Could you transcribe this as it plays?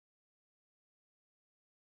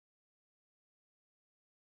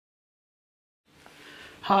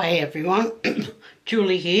Hi everyone,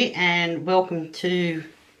 Julie here and welcome to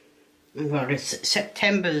it's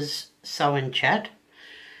September's sewing chat.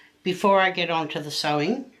 Before I get on to the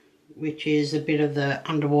sewing, which is a bit of the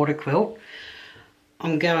underwater quilt,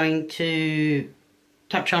 I'm going to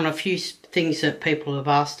touch on a few things that people have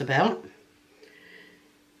asked about.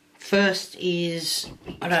 First is,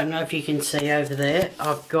 I don't know if you can see over there,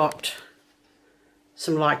 I've got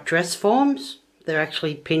some like dress forms. They're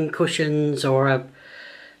actually pin cushions or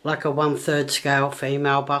like a 1/3 scale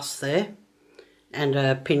female bust there, and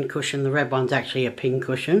a pin cushion. The red one's actually a pin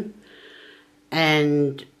cushion,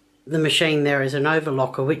 and the machine there is an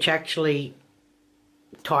overlocker which actually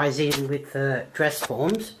ties in with the dress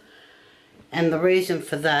forms. And the reason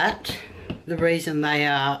for that, the reason they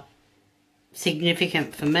are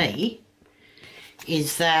significant for me,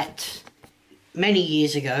 is that many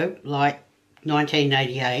years ago, like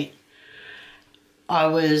 1988, I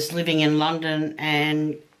was living in London,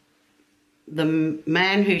 and the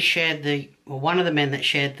man who shared one of the men that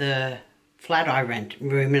shared the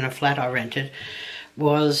room in a flat I rented,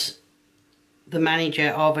 was the manager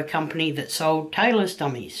of a company that sold tailor's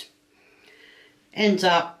dummies. Ends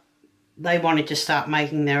up, they wanted to start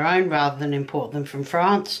making their own rather than import them from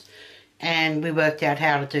France, and we worked out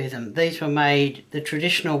how to do them. These were made the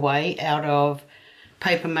traditional way out of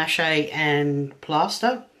paper mache and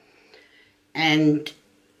plaster. And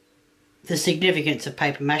the significance of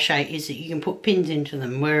paper mache is that you can put pins into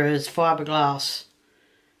them, whereas fiberglass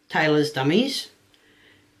tailor's dummies,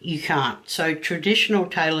 you can't. So traditional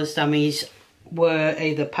tailor's dummies were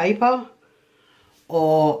either paper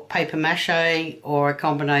or paper mache or a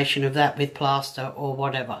combination of that with plaster or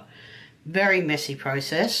whatever. Very messy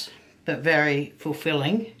process, but very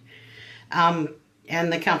fulfilling. And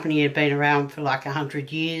the company had been around for like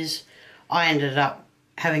 100 years. I ended up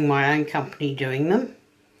having my own company doing them,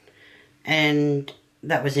 and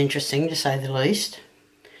that was interesting to say the least.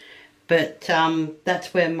 But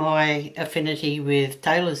that's where my affinity with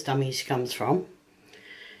tailor's dummies comes from,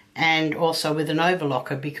 and also with an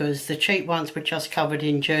overlocker, because the cheap ones were just covered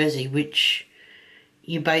in jersey, which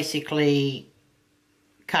you basically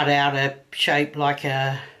cut out a shape like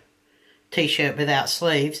a t-shirt without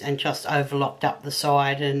sleeves and just overlocked up the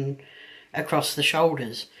side and across the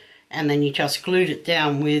shoulders. And then you just glued it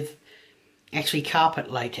down with actually carpet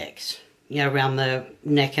latex, around the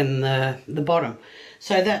neck and the bottom.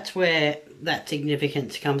 So that's where that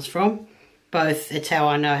significance comes from. Both, it's how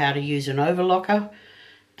I know how to use an overlocker,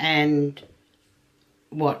 and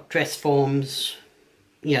what dress forms,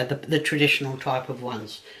 the traditional type of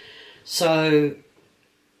ones. So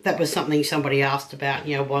that was something somebody asked about,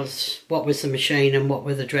 what was the machine and what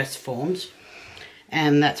were the dress forms.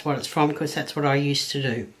 And that's what it's from, because that's what I used to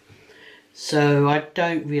do. So I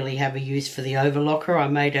don't really have a use for the overlocker. I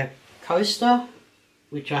made a coaster,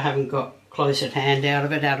 which I haven't got close at hand out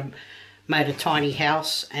of it. Made a tiny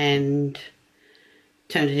house and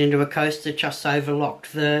turned it into a coaster, just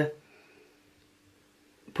overlocked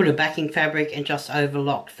put a backing fabric and just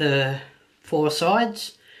overlocked the four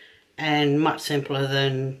sides, and much simpler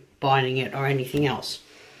than binding it or anything else.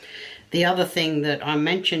 The other thing that I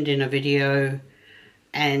mentioned in a video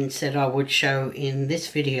and said I would show in this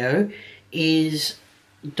video is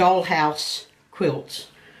dollhouse quilts.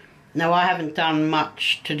 Now, I haven't done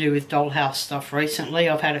much to do with dollhouse stuff recently.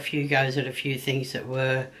 I've had a few goes at a few things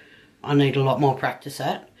that I need a lot more practice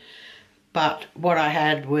at. But what I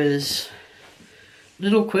had was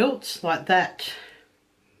little quilts like that.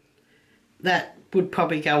 That would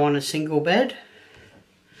probably go on a single bed.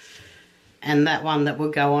 And that one that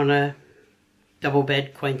would go on a double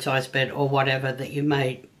bed, queen size bed, or whatever that you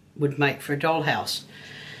would make for a dollhouse.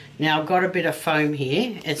 Now, I've got a bit of foam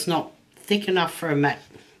here. It's not thick enough for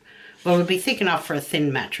well, it would be thick enough for a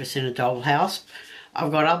thin mattress in a dollhouse.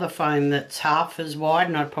 I've got other foam that's half as wide,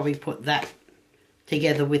 and I'd probably put that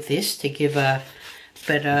together with this to give a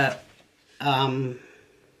better, a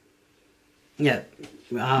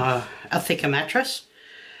thicker mattress.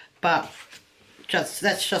 But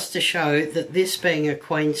that's just to show that this being a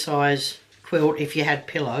queen size quilt, if you had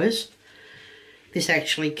pillows, this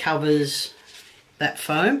actually covers that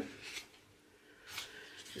foam.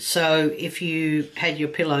 So if you had your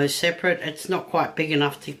pillows separate, it's not quite big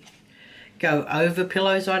enough to go over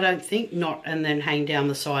pillows, I don't think, and then hang down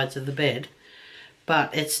the sides of the bed.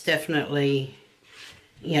 But it's definitely,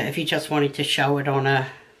 if you just wanted to show it on a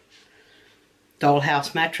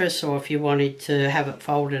dollhouse mattress, or if you wanted to have it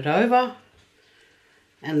folded over,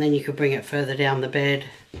 and then you could bring it further down the bed.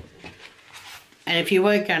 And if you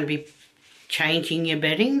weren't going to be changing your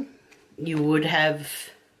bedding, you would have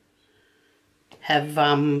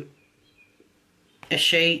a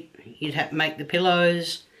sheet, you'd have to make the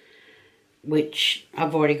pillows, which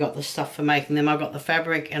I've already got the stuff for making them. I've got the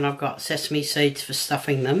fabric and I've got sesame seeds for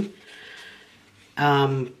stuffing them.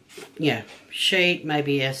 Yeah, sheet,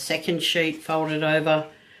 maybe a second sheet folded over,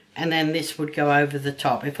 and then this would go over the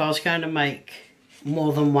top. If I was going to make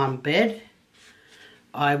more than one bed,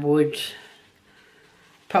 I would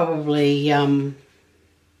probably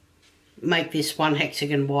make this one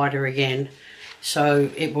hexagon wider again,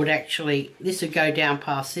 so it would actually, this would go down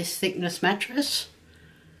past this thickness mattress,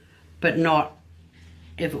 but not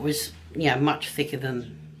if it was, you know, much thicker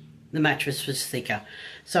than the mattress was thicker.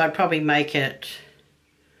 So I'd probably make it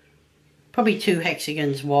probably 2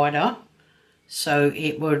 hexagons wider, so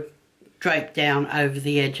it would drape down over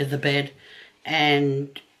the edge of the bed,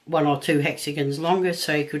 and 1 or 2 hexagons longer,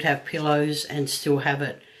 so you could have pillows and still have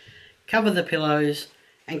it cover the pillows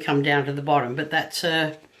and come down to the bottom. But that's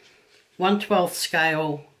a 1/12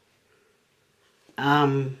 scale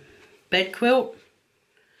bed quilt.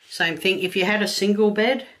 Same thing. If you had a single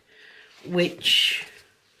bed, which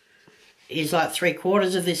is like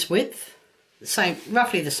 3/4 of this width, same,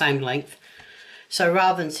 roughly the same length. So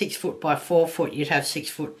rather than 6 foot by 4 foot, you'd have 6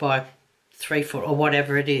 foot by 3 foot or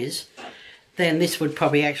whatever it is. Then this would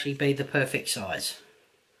probably actually be the perfect size.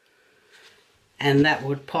 And that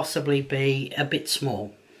would possibly be a bit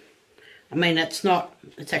small. I mean, it's not,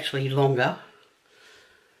 it's actually longer.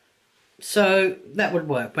 So that would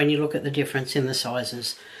work when you look at the difference in the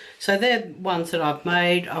sizes. So they're ones that I've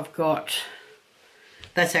made. I've got,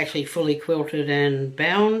 that's actually fully quilted and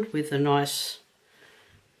bound with a nice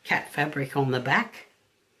cat fabric on the back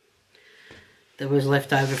that was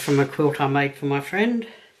left over from a quilt I made for my friend.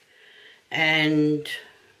 And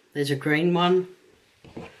there's a green one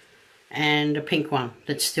and a pink one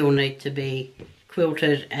that still need to be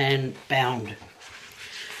quilted and bound.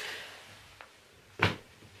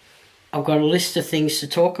 I've got a list of things to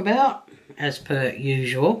talk about as per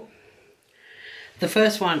usual. The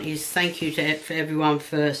first one is thank you for everyone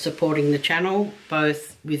for supporting the channel,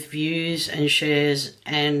 both with views and shares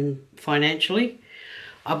and financially.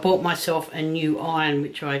 I bought myself a new iron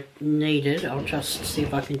which I needed. I'll just see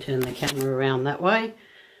if I can turn the camera around that way.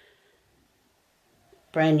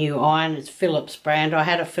 Brand new iron, it's Philips brand. I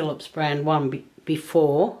had a Philips brand one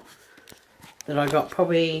before that I got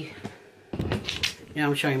probably, now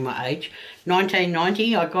I'm showing my age,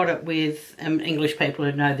 1990. I got it with, English people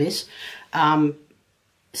who know this,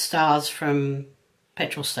 stars from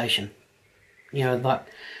petrol station. You know, like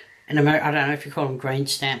in America, I don't know if you call them green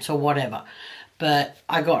stamps or whatever. But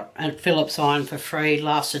I got a Philips iron for free,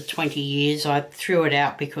 lasted 20 years. I threw it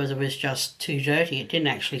out because it was just too dirty. It didn't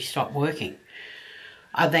actually stop working.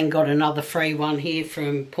 I then got another free one here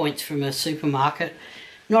from points from a supermarket.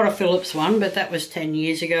 Not a Philips one, but that was 10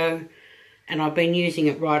 years ago. And I've been using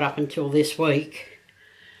it right up until this week.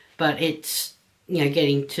 But it's, you know,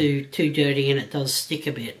 getting too dirty and it does stick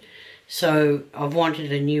a bit. So I've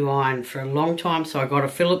wanted a new iron for a long time, so I got a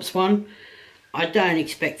Philips one. I don't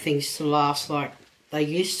expect things to last like they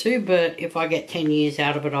used to, but if I get 10 years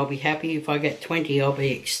out of it, I'll be happy. If I get 20, I'll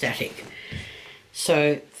be ecstatic.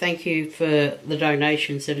 So thank you for the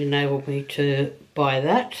donations that enabled me to buy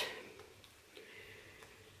that.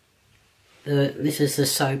 This is the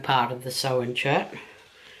sew part of the sew and chat.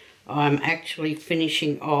 I'm actually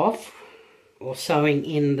finishing off or sewing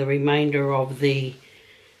in the remainder of the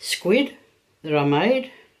squid that I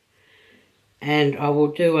made. And I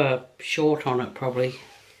will do a short on it probably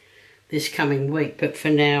this coming week. But for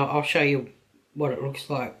now, I'll show you what it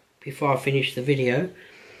looks like before I finish the video.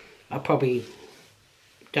 I probably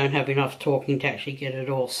don't have enough talking to actually get it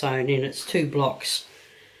all sewn in. It's 2 blocks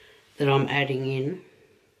that I'm adding in.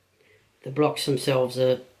 The blocks themselves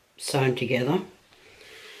are sewn together.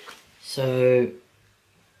 So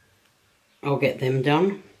I'll get them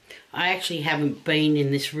done. I actually haven't been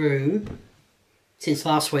in this room since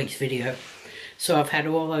last week's video. So I've had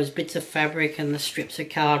all those bits of fabric and the strips of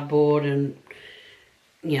cardboard and,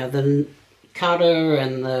 you know, the cutter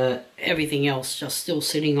and the everything else just still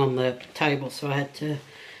sitting on the table. So I had to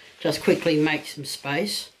just quickly make some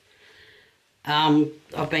space.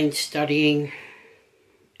 I've been studying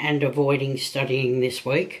and avoiding studying this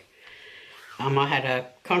week. I had a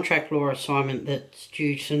contract law assignment that's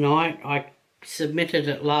due tonight. I submitted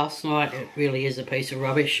it last night. It really is a piece of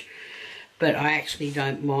rubbish, but I actually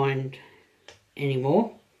don't mind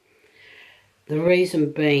anymore. The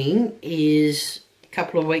reason being is a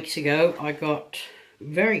couple of weeks ago I got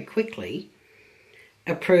very quickly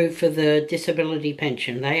approved for the disability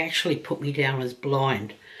pension. They actually put me down as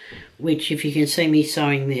blind, which if you can see me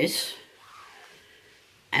sewing this,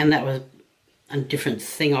 and that was a different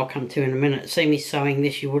thing I'll come to in a minute. See me sewing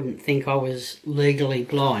this, you wouldn't think I was legally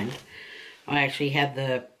blind. I actually had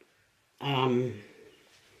the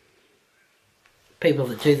people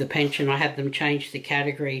that do the pension, I had them change the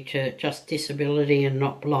category to just disability and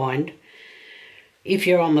not blind. If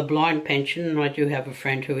you're on the blind pension, and I do have a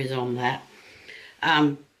friend who is on that,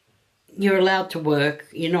 you're allowed to work.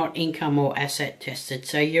 You're not income or asset tested,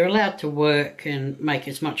 so you're allowed to work and make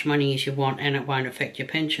as much money as you want, and it won't affect your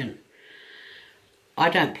pension. I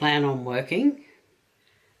don't plan on working.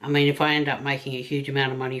 I mean, if I end up making a huge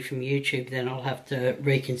amount of money from YouTube, then I'll have to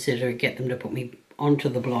reconsider and get them to put me onto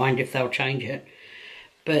the blind if they'll change it.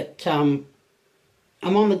 But I'm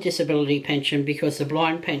on the disability pension because the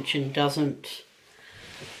blind pension doesn't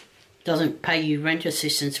pay you rent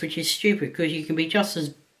assistance, which is stupid because you can be just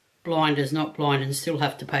as blind as not blind and still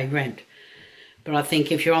have to pay rent. But I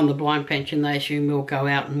think if you're on the blind pension, they assume you'll go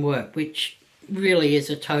out and work, which really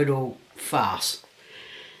is a total farce.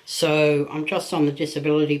 So I'm just on the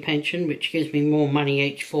disability pension, which gives me more money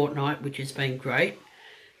each fortnight, which has been great,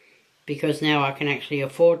 because now I can actually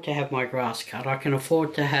afford to have my grass cut. I can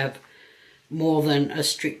afford to have more than a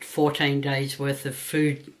strict 14 days worth of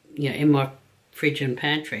food, in my fridge and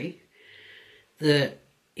pantry, that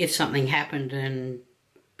if something happened and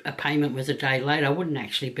a payment was a day late, I wouldn't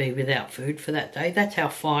actually be without food for that day. That's how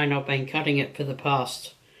fine I've been cutting it for the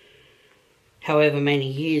past however many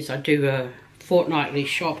years. I do a fortnightly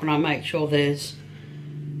shop and I make sure there's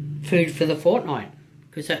food for the fortnight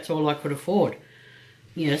because that's all I could afford.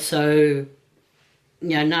 So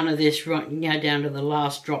none of this down to the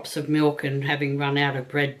last drops of milk and having run out of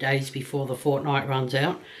bread days before the fortnight runs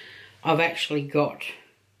out. I've actually got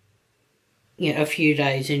a few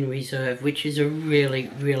days in reserve, which is a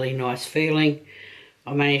really, really nice feeling.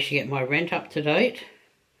 I managed to get my rent up to date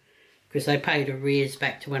because they paid arrears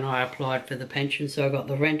back to when I applied for the pension, so I got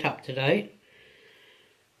the rent up to date.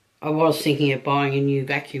 I was thinking of buying a new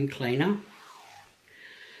vacuum cleaner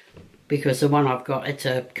because the one I've got, it's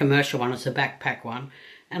a commercial one, it's a backpack one,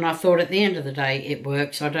 and I thought at the end of the day it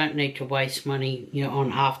works. I don't need to waste money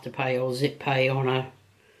on Afterpay or Zip Pay on a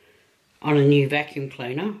new vacuum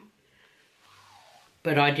cleaner.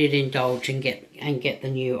 But I did indulge and get the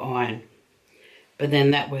new iron. But then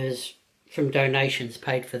that was from donations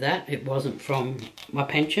paid for that. It wasn't from my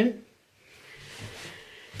pension.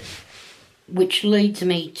 Which leads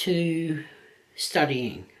me to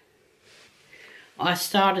studying. I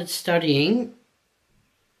started studying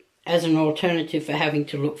as an alternative for having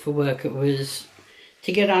to look for work. It was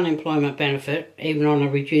to get unemployment benefit, even on a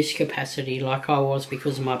reduced capacity like I was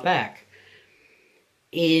because of my back,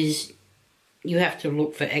 is you have to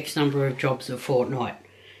look for X number of jobs a fortnight.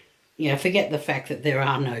 Forget the fact that there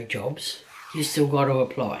are no jobs. You still got to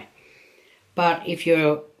apply. But if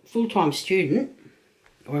you're a full-time student,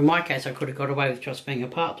 or in my case I could have got away with just being a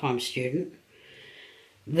part-time student,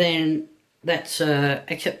 then that's an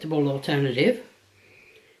acceptable alternative.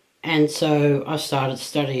 And so I started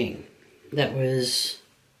studying. That was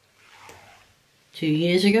 2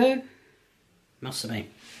 years ago? Must have been.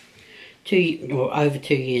 Over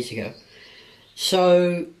 2 years ago.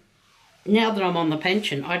 So now that I'm on the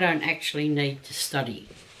pension, I don't actually need to study.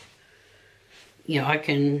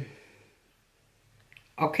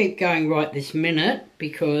 I'll keep going right this minute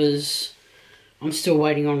because I'm still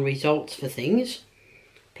waiting on results for things.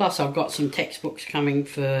 Plus I've got some textbooks coming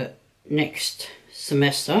for next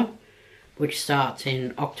semester, which starts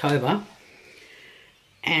in October.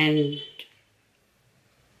 And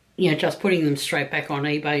just putting them straight back on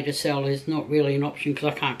eBay to sell is not really an option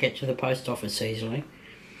because I can't get to the post office easily.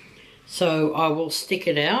 So I will stick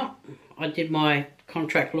it out. I did my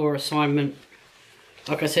contract law assignment,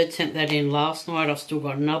 like I said, sent that in last night. I've still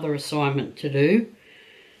got another assignment to do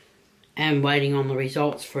and waiting on the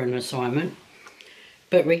results for an assignment.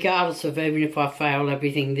 But regardless of even if I fail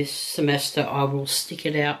everything this semester, I will stick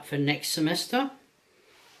it out for next semester.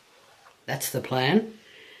 That's the plan.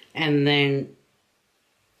 And then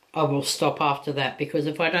I will stop after that because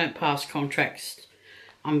if I don't pass contracts,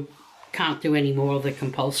 I can't do any more of the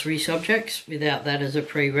compulsory subjects without that as a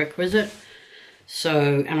prerequisite.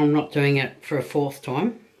 So, and I'm not doing it for a fourth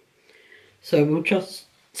time. So we'll just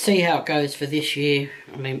see how it goes for this year.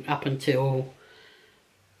 I mean, up until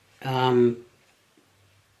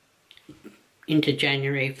into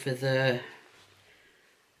January for the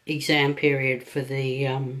exam period for the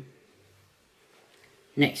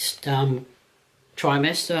next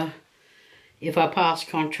trimester. If I pass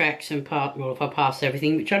contracts and if I pass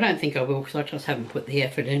everything, which I don't think I will because I just haven't put the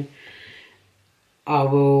effort in, I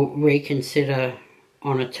will reconsider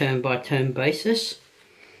on a term-by-term basis.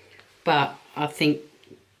 But I think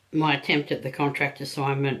my attempt at the contract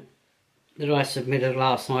assignment that I submitted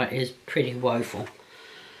last night is pretty woeful.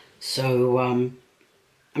 So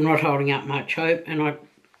I'm not holding up much hope, and like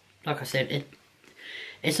I said,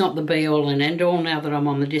 it's not the be-all and end-all now that I'm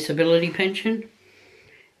on the disability pension,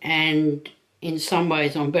 and in some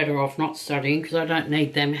ways I'm better off not studying because I don't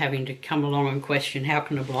need them having to come along and question how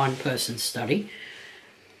can a blind person study,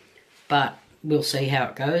 but we'll see how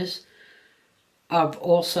it goes. I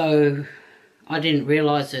didn't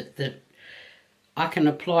realise that I can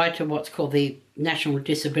apply to what's called the National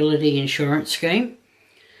Disability Insurance Scheme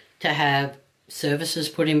to have services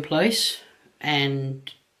put in place,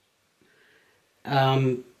 and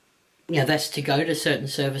that's to go to certain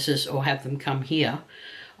services or have them come here.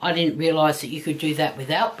 I didn't realise that you could do that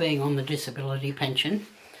without being on the disability pension.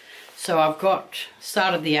 So I've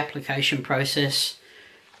started the application process,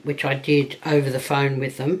 which I did over the phone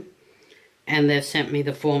with them, and they've sent me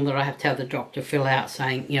the form that I have to have the doctor fill out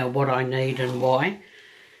saying, what I need and why.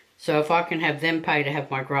 So if I can have them pay to have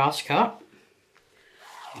my grass cut,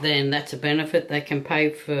 then that's a benefit. They can pay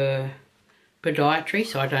for podiatry,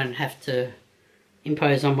 so I don't have to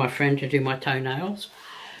impose on my friend to do my toenails.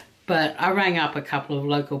 But I rang up a couple of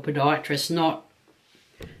local podiatrists, not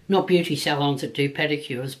beauty salons that do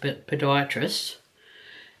pedicures, but podiatrists.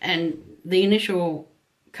 And the initial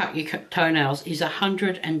cut your toenails is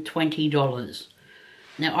 $120.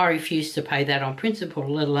 Now, I refuse to pay that on principle,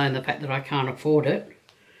 let alone the fact that I can't afford it.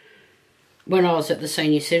 When I was at the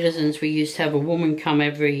Senior Citizens, we used to have a woman come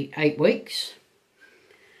every 8 weeks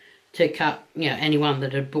to cut, anyone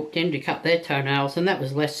that had booked in to cut their toenails, and that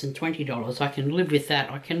was less than $20. I can live with that.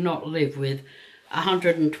 I cannot live with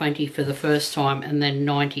 $120 for the first time and then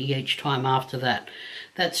 $90 each time after that.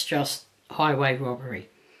 That's just highway robbery.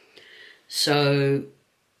 So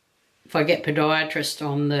if I get podiatrist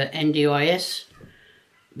on the NDIS,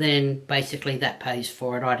 then basically that pays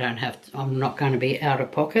for it. I'm not going to be out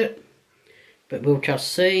of pocket. But we'll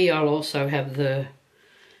just see. I'll also have the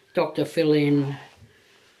doctor fill in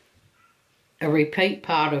a repeat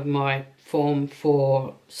part of my form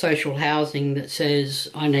for social housing that says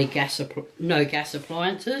I need no gas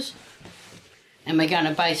appliances. And we're going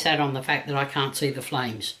to base that on the fact that I can't see the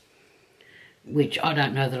flames, which I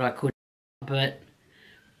don't know that I could, but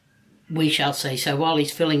we shall see. So while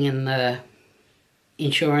he's filling in the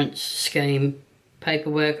insurance scheme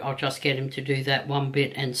paperwork, I'll just get him to do that one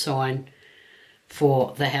bit and sign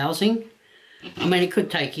for the housing. I mean, it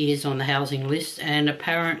could take years on the housing list, and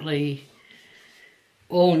apparently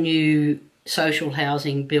all new social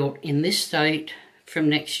housing built in this state from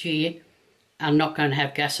next year are not going to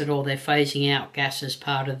have gas at all. They're phasing out gas as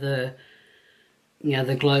part of the,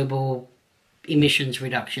 the global emissions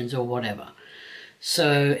reductions or whatever.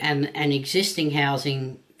 So, and existing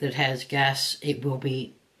housing that has gas, it will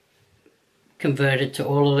be converted to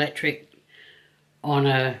all electric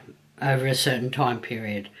over a certain time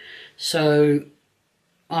period. So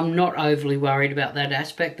I'm not overly worried about that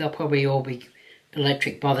aspect. They'll probably all be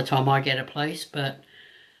electric by the time I get a place, but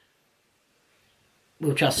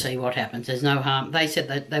we'll just see what happens. There's no harm. They said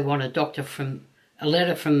that they want a letter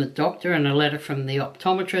from the doctor and a letter from the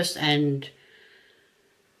optometrist and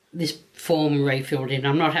this form refilled in.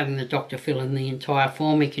 I'm not having the doctor fill in the entire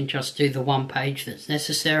form. He can just do the one page that's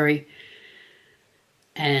necessary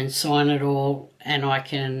and sign it all, and I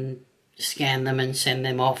can scan them and send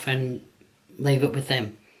them off and leave it with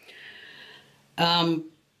them. I've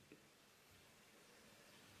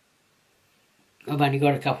only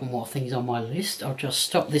got a couple more things on my list. I'll just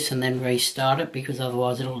stop this and then restart it because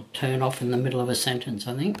otherwise it'll turn off in the middle of a sentence,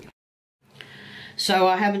 I think. So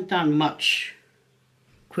I haven't done much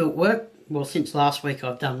quilt work. Well, since last week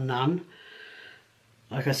I've done none.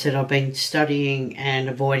 Like I said, I've been studying and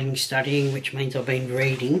avoiding studying, which means I've been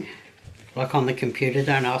reading, like on the computer.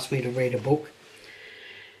 Don't ask me to read a book.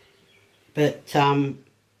 But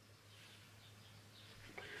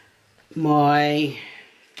my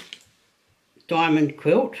diamond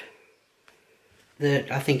quilt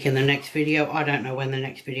that I think in the next video, I don't know when the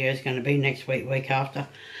next video is going to be, next week, week after,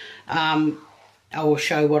 I will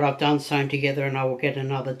show what I've done sewn together, and I will get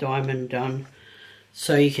another diamond done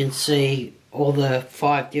so you can see all the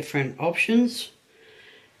 5 different options.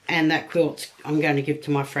 And that quilt I'm going to give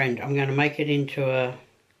to my friend. I'm going to make it into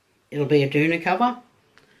it'll be a doona cover.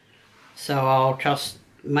 So I'll just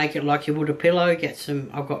make it like you would a pillow.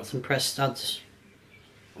 I've got some press studs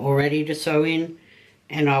all ready to sew in,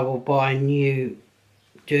 and I will buy new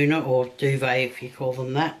doona or duvet, if you call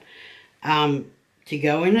them that, to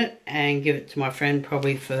go in it and give it to my friend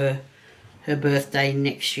probably for her birthday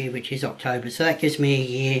next year, which is October. So that gives me a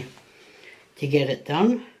year to get it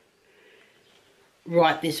done.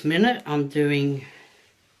 Right this minute I'm doing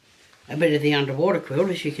a bit of the underwater quilt,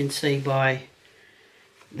 as you can see by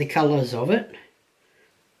the colours of it.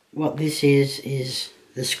 What this is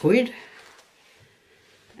the squid.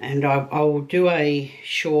 And I will do a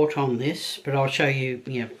short on this, but I'll show you,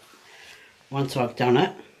 once I've done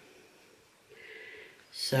it.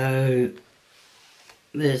 So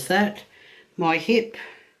there's that. My hip,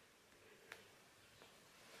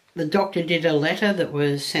 the doctor did a letter that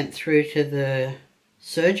was sent through to the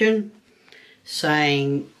surgeon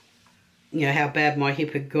saying, how bad my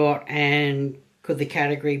hip had got and could the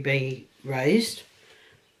category be raised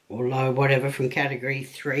or low, whatever, from category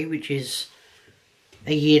 3, which is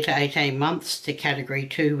a year to 18 months, to category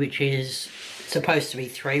 2, which is supposed to be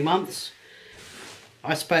 3 months.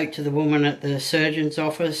 I spoke to the woman at the surgeon's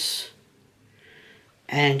office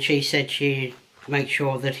and she said she'd make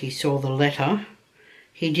sure that he saw the letter.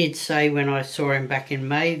 He did say when I saw him back in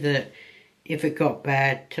May that if it got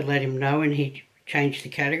bad to let him know and he'd change the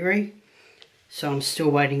category. So I'm still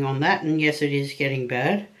waiting on that, and yes, it is getting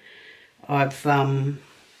bad. I can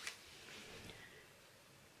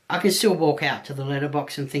still walk out to the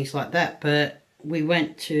letterbox and things like that, but we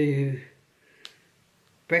went to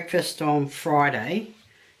breakfast on Friday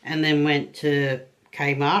and then went to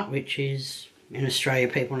Kmart, which is in Australia,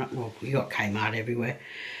 people not, well, you got Kmart everywhere.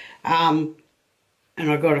 And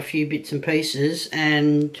I got a few bits and pieces,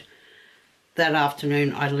 and that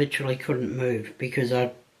afternoon I literally couldn't move because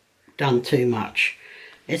I'd done too much.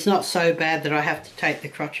 It's not so bad that I have to take the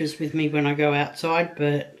crutches with me when I go outside,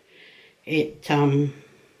 but it's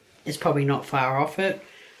probably not far off it.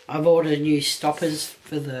 I've ordered new stoppers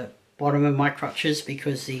for the bottom of my crutches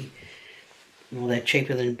because they're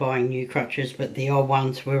cheaper than buying new crutches, but the old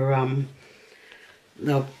ones were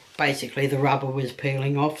basically the rubber was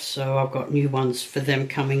peeling off, so I've got new ones for them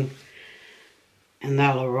coming, and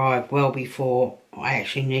they'll arrive well before I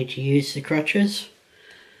actually need to use the crutches.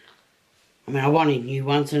 I mean, I wanted new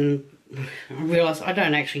ones and I realised I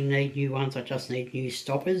don't actually need new ones, I just need new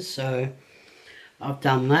stoppers, so I've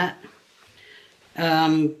done that.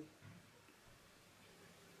 Don't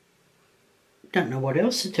know what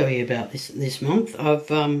else to tell you about this month. I've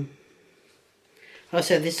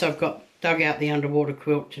got dug out the underwater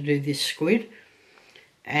quilt to do this squid,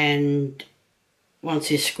 and once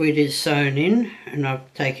this squid is sewn in and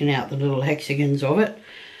I've taken out the little hexagons of it,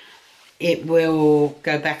 it will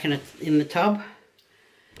go back in the tub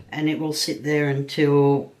and it will sit there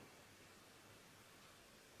until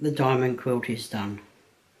the diamond quilt is done,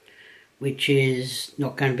 which is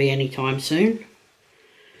not going to be anytime soon.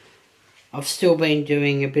 I've still been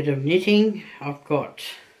doing a bit of knitting. I've got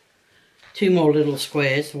 2 more little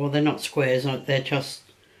squares. Well, they're not squares, they're just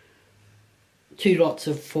 2 lots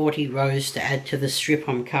of 40 rows to add to the strip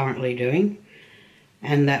I'm currently doing,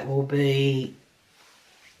 and that will be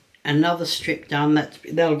another strip done.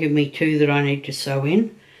 That'll give me 2 that I need to sew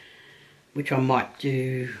in, which I might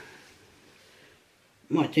do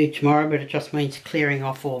tomorrow, but it just means clearing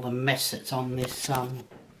off all the mess that's on this.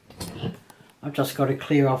 I've just got to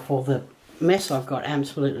clear off all the mess I've got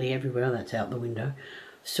absolutely everywhere. That's out the window.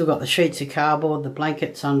 Still got the sheets of cardboard, the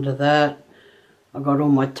blankets under that. I've got all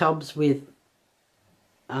my tubs with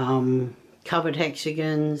covered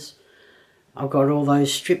hexagons. I've got all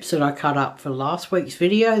those strips that I cut up for last week's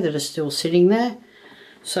video that are still sitting there.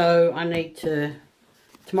 So I need to...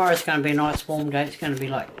 Tomorrow's going to be a nice warm day. It's going to be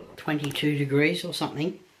like 22 degrees or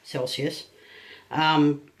something Celsius,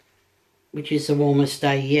 which is the warmest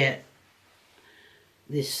day yet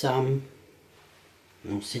this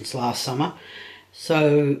since last summer.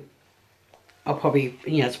 So I'll probably,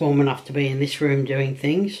 it's warm enough to be in this room doing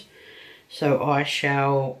things. So I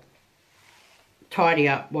shall tidy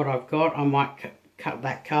up what I've got. I might cut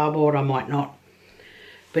back cardboard, I might not,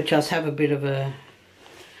 but just have a bit of a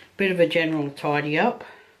general tidy up.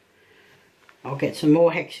 I'll get some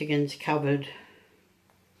more hexagons covered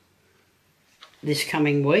this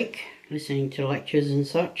coming week, listening to lectures and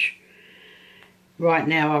such. Right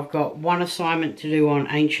now I've got 1 assignment to do on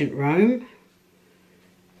ancient Rome.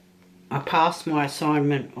 I passed my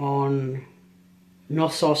assignment on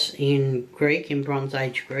Knossos in Greek, in Bronze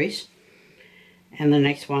Age Greece. And the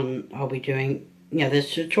next one I'll be doing,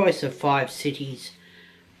 there's a choice of 5 cities,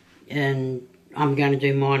 and I'm going to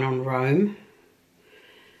do mine on Rome,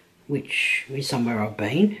 which is somewhere I've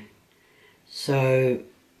been. So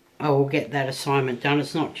I will get that assignment done.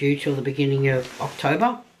 It's not due till the beginning of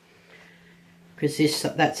October, because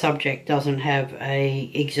that subject doesn't have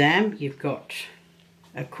a exam. You've got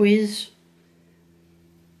a quiz,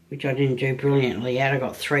 which I didn't do brilliantly at. I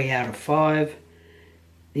got 3 out of 5.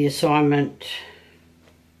 The assignment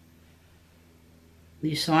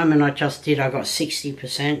I just did, I got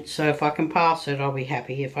 60%. So if I can pass it, I'll be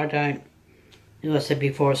happy. If I don't, as I said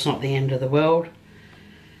before, it's not the end of the world.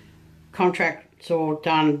 Contract It's all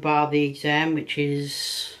done bar the exam, which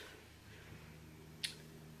is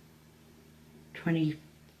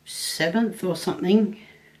 27th or something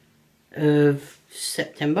of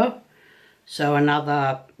September. So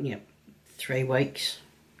another 3 weeks,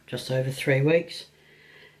 just over 3 weeks.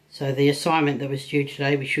 So the assignment that was due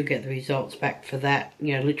today, we should get the results back for that,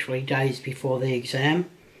 literally days before the exam.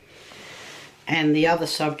 And the other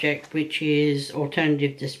subject, which is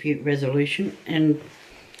alternative dispute resolution, and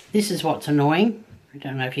this is what's annoying. I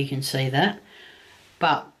don't know if you can see that,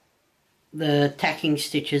 but the tacking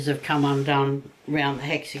stitches have come undone around the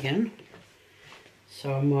hexagon.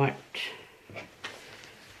 So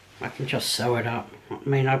I can just sew it up. I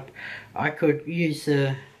mean, I could use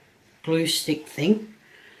the glue stick thing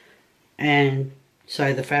and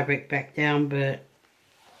sew the fabric back down, but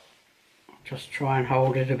I'll just try and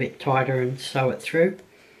hold it a bit tighter and sew it through.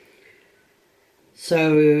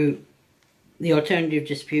 So the alternative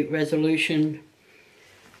dispute resolution,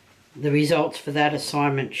 the results for that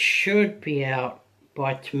assignment should be out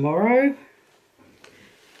by tomorrow.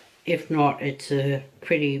 If not, it's a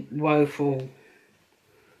pretty woeful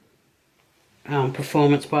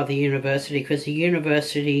performance by the university, because the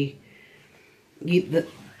university, the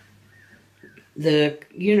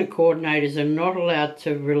unit coordinators are not allowed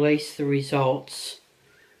to release the results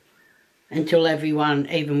until everyone,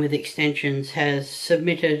 even with extensions, has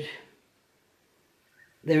submitted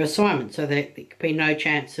their assignment, so there could be no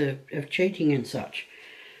chance of cheating and such.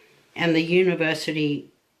 And the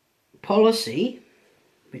university policy,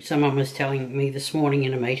 which someone was telling me this morning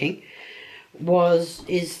in a meeting,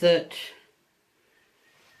 is that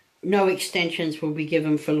no extensions will be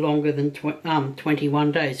given for longer than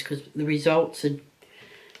 21 days, because the results are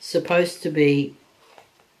supposed to be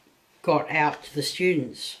got out to the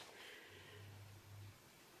students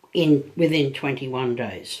within 21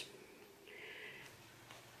 days.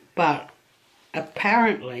 But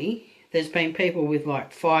apparently there's been people with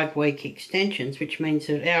like 5-week extensions, which means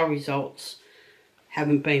that our results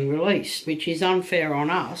haven't been released, which is unfair on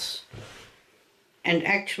us and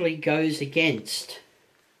actually goes against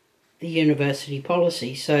the university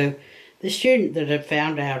policy. So the student that had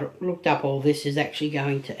found out, looked up all this, is actually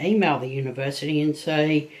going to email the university and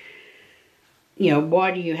say,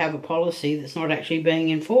 why do you have a policy that's not actually being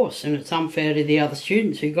enforced? And it's unfair to the other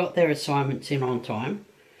students who got their assignments in on time,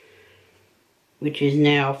 which is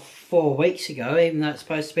now 4 weeks ago, even though it's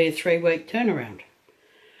supposed to be a 3-week turnaround.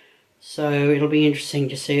 So it'll be interesting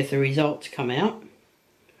to see if the results come out.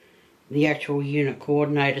 The actual unit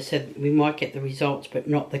coordinator said we might get the results, but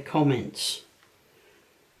not the comments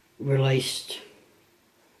released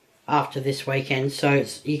after this weekend. So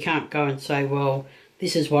you can't go and say, well,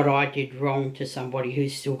 this is what I did wrong, to somebody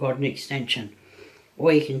who's still got an extension.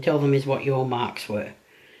 All you can tell them is what your marks were.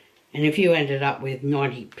 And if you ended up with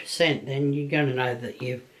 90%, then you're going to know that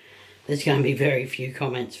there's going to be very few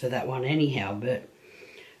comments for that one anyhow, but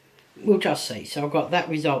we'll just see. So I've got that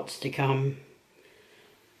results to come,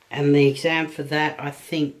 and the exam for that, I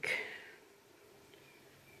think,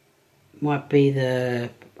 might be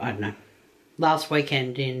last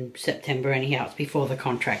weekend in September anyhow. It's before the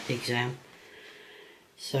contract exam.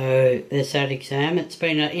 So there's that exam. It's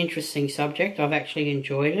been an interesting subject. I've actually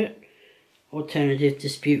enjoyed it. Alternative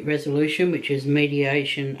dispute resolution, which is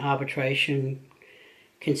mediation, arbitration,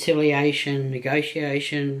 conciliation,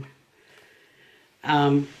 negotiation,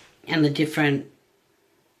 and the different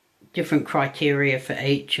criteria for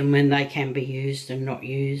each, and when they can be used and not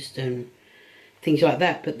used and things like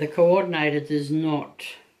that. But the coordinator does not.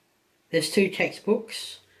 There's 2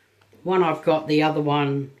 textbooks. One I've got, the other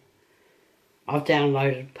one I've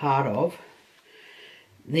downloaded part of.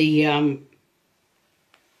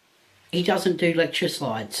 He doesn't do lecture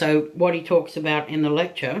slides. So what he talks about in the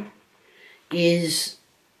lecture is,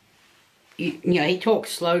 he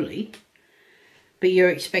talks slowly, but you're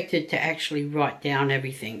expected to actually write down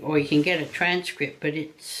everything. Or you can get a transcript, but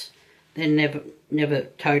they're never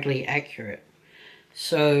totally accurate.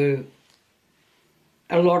 So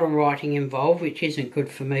a lot of writing involved, which isn't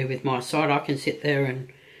good for me with my sight. I can sit there and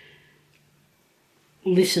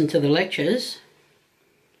listen to the lectures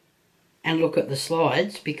and look at the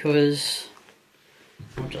slides, because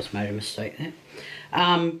I just made a mistake there.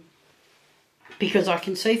 Because I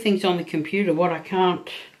can see things on the computer. What I can't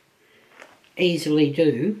easily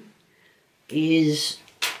do is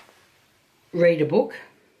read a book.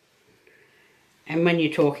 And when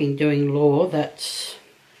you're doing law, if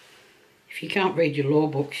you can't read your law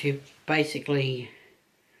books, you're basically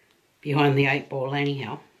behind the 8 ball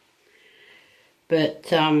anyhow.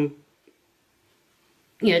 But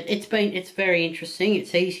it's very interesting.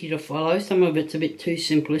 It's easy to follow. Some of it's a bit too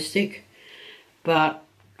simplistic, but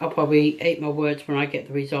I'll probably eat my words when I get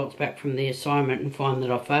the results back from the assignment and find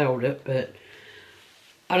that I failed it, but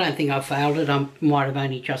I don't think I failed it. I might have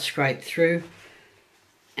only just scraped through.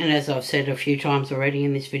 And as I've said a few times already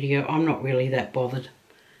in this video, I'm not really that bothered.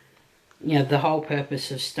 You know, the whole purpose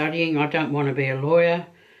of studying, I don't want to be a lawyer.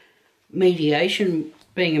 Mediation,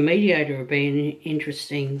 being a mediator would be an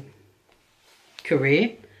interesting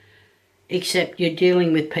career, except you're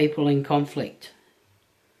dealing with people in conflict,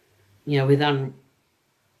 you know, with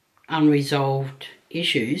unresolved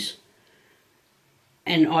issues,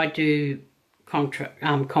 and I do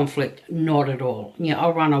conflict not at all. You know,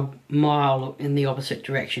 I'll run a mile in the opposite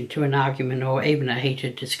direction to an argument or even a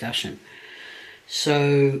heated discussion.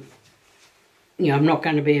 So, you know, I'm not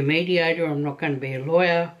going to be a mediator, I'm not going to be a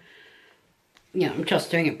lawyer. You know, I'm just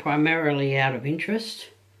doing it primarily out of interest.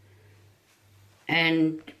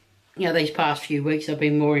 And, you know, these past few weeks I've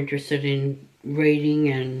been more interested in reading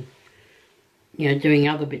and, you know, doing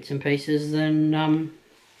other bits and pieces than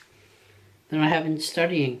I have in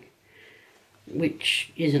studying,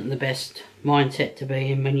 which isn't the best mindset to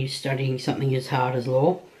be in when you're studying something as hard as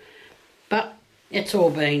law. But it's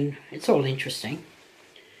all interesting.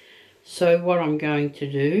 So what I'm going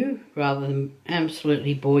to do, rather than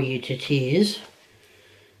absolutely bore you to tears,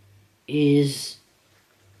 is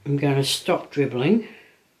I'm going to stop dribbling,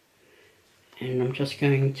 and I'm just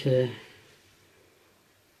going to,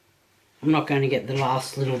 I'm not going to get the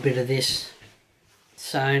last little bit of this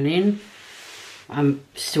sewn in. I'm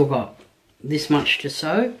still got this much to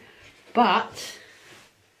sew, but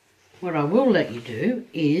what I will let you do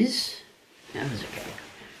is, how does it go?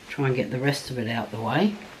 Try and get the rest of it out the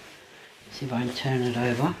way. See if I can turn it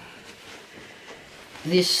over.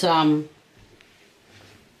 This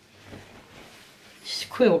this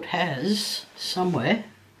quilt has somewhere,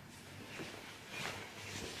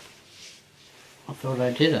 I thought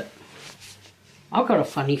I did it. I've got a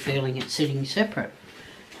funny feeling it's sitting separate.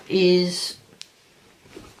 It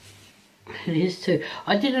is too.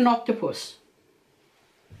 I did an octopus,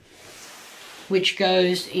 which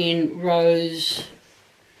goes in rows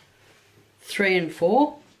 3 and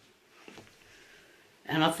 4.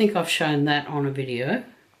 And I think I've shown that on a video.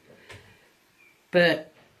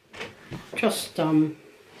 But just I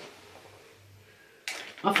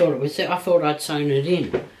thought I'd sewn it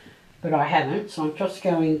in, but I haven't, so I'm just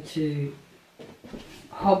going to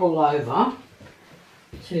hobble over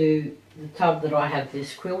to the tub that I have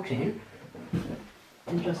this quilt in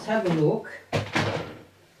and just have a look,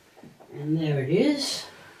 and there it is.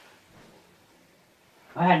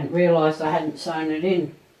 I hadn't realised I hadn't sewn it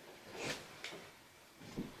in,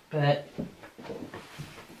 but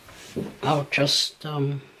I'll just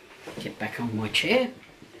get back on my chair.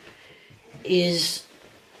 This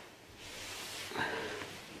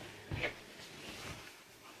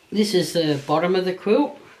is the bottom of the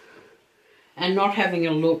quilt, and not having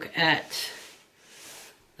a look at,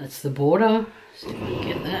 that's the border, see if I can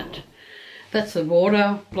get that. That's the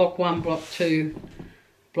border, block 1, block 2,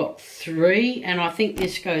 block 3, and I think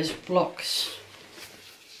this goes blocks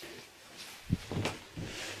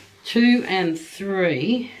 2 and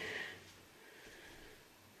 3.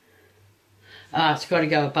 It's got to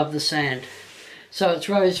go above the sand. So it's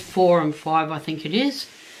rows 4 and 5, I think it is.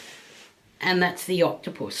 And that's the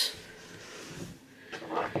octopus.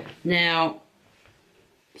 Now,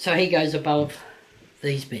 so he goes above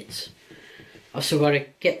these bits. I've still got to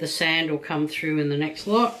get the sand will come through in the next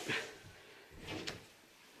lot.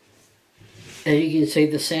 As you can see,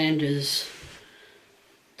 the sand is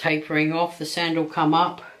tapering off. The sand will come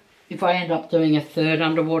up. If I end up doing a third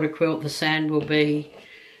underwater quilt, the sand will be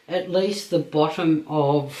at least the bottom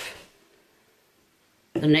of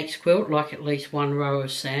the next quilt, like at least 1 row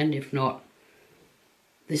of sand, if not.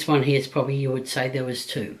 This one here is probably, you would say there was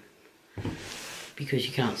 2, because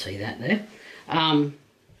you can't see that there.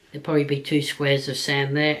 There'll probably be 2 squares of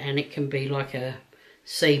sand there, and it can be like a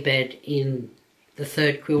seabed in the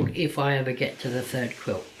third quilt if I ever get to the third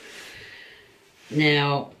quilt.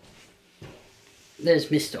 Now, there's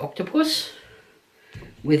Mr. Octopus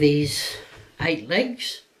with his 8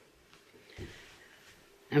 legs,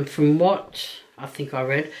 and from what I think I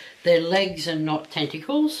read, their legs are not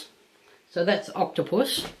tentacles. So that's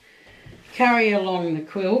octopus. Carry along the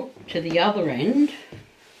quilt to the other end,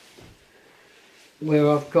 where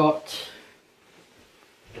I've got,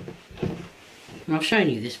 and I've shown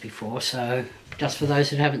you this before, so just for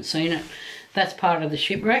those that haven't seen it, that's part of the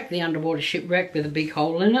shipwreck, the underwater shipwreck with a big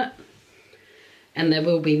hole in it. And there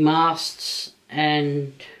will be masts,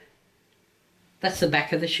 and that's the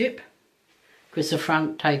back of the ship, because the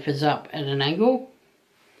front tapers up at an angle.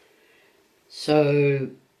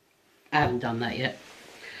 So I haven't done that yet.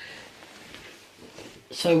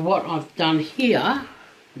 So what I've done here,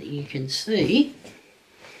 that you can see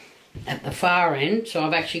at the far end, so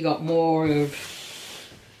I've actually got more of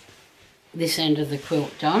this end of the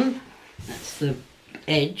quilt done. That's the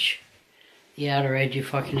edge, the outer edge,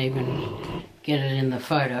 if I can even get it in the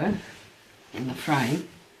photo, in the frame,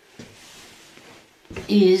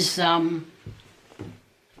 is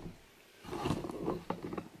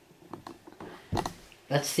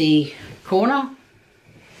that's the corner.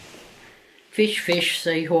 Fish,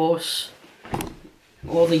 seahorse,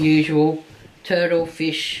 all the usual. Turtle,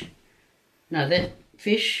 fish, no, that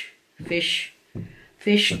fish,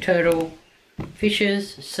 turtle,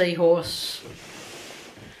 fishes, seahorse.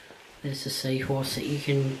 There's the seahorse that you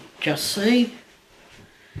can just see.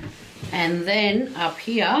 And then up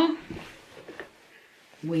here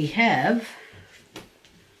we have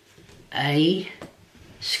a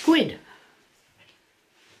squid.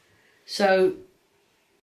 So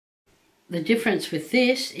the difference with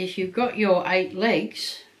this is you've got your 8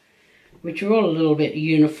 legs, which are all a little bit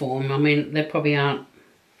uniform. I mean, they probably aren't,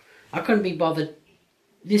 I couldn't be bothered,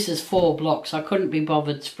 this is 4 blocks, I couldn't be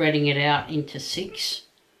bothered spreading it out into 6.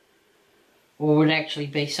 Or would actually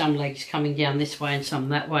be some legs coming down this way and some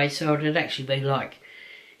that way, so it'd actually be like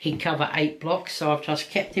he'd cover 8 blocks. So I've just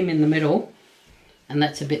kept him in the middle, and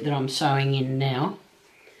that's a bit that I'm sewing in now.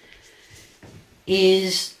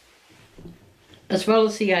 Is, as well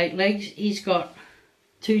as the 8 legs, he's got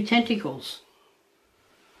 2 tentacles.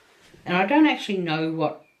 And I don't actually know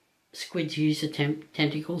what squids use the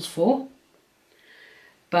tentacles for,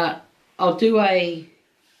 but I'll do a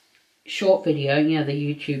short video, you know, the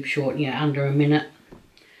YouTube short, you know, under a minute.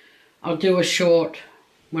 I'll do a short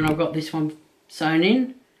when I've got this one sewn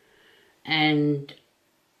in, and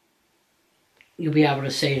you'll be able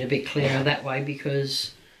to see it a bit clearer that way,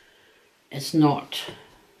 because it's not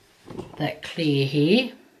that clear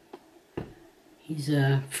here. He's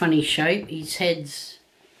a funny shape. His head's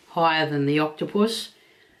higher than the octopus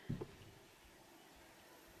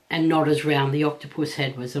and not as round. The octopus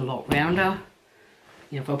head was a lot rounder.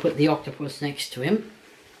 You know, if I put the octopus next to him.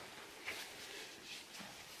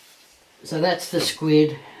 So that's the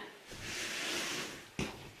squid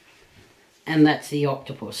and that's the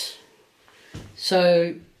octopus.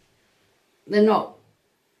 So they're not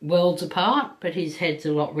worlds apart, but his head's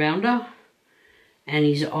a lot rounder and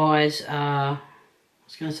his eyes are, I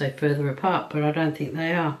was going to say further apart, but I don't think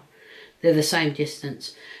they are. They're the same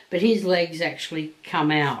distance. But his legs actually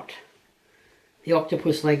come out. The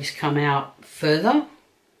octopus legs come out further.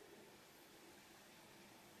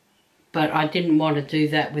 But I didn't want to do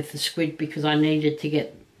that with the squid because I needed to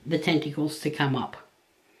get the tentacles to come up.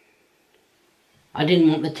 I didn't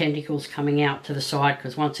want the tentacles coming out to the side,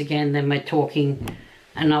 because once again then we're talking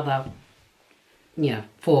another, you know,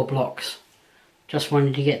 4 blocks. Just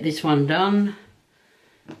wanted to get this one done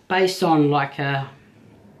based on like a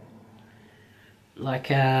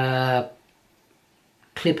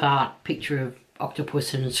clip art picture of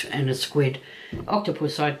octopus and a squid.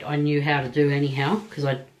 Octopus I knew how to do anyhow, because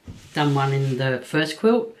I'd done one in the first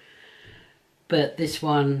quilt, but this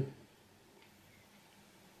one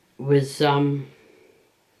was a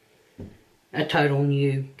total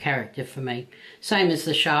new character for me. Same as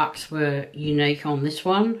the sharks were unique on this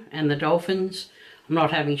one, and the dolphins. I'm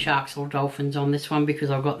not having sharks or dolphins on this one because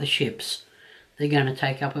I've got the ships. They're going to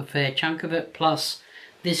take up a fair chunk of it, plus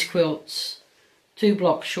this quilt's 2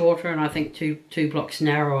 blocks shorter and I think two blocks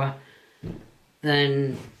narrower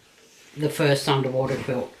than the first underwater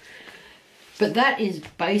quilt. But that is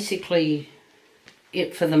basically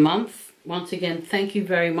it for the month. Once again, thank you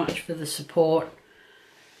very much for the support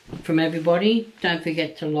from everybody. Don't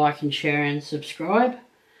forget to like and share and subscribe.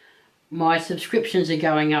 My subscriptions are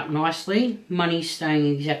going up nicely. Money's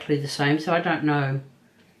staying exactly the same, so I don't know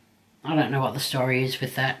what the story is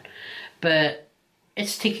with that. But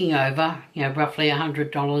it's ticking over, you know, roughly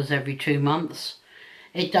 $100 every 2 months.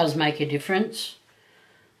 It does make a difference.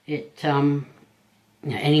 It, you know,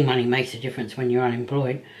 any money makes a difference when you're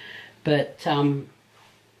unemployed. But, you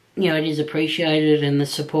know, it is appreciated, and the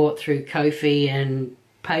support through Ko-fi and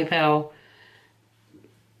PayPal,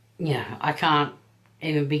 yeah, I can't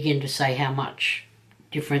even begin to say how much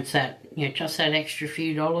difference that, you know, just that extra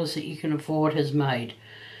few dollars that you can afford has made.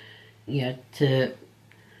 You know, to,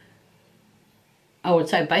 I would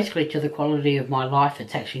say basically to the quality of my life,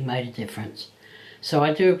 it's actually made a difference. So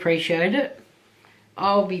I do appreciate it.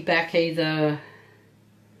 I'll be back either,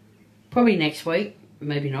 probably next week,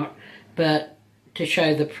 maybe not, but to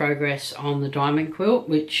show the progress on the diamond quilt,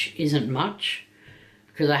 which isn't much,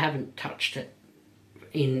 because I haven't touched it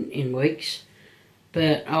in weeks.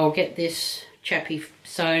 But I'll get this chappy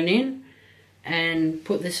sewn in and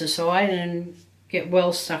put this aside and get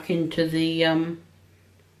well stuck into the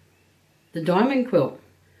diamond quilt.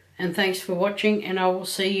 And thanks for watching, and I will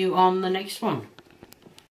see you on the next one.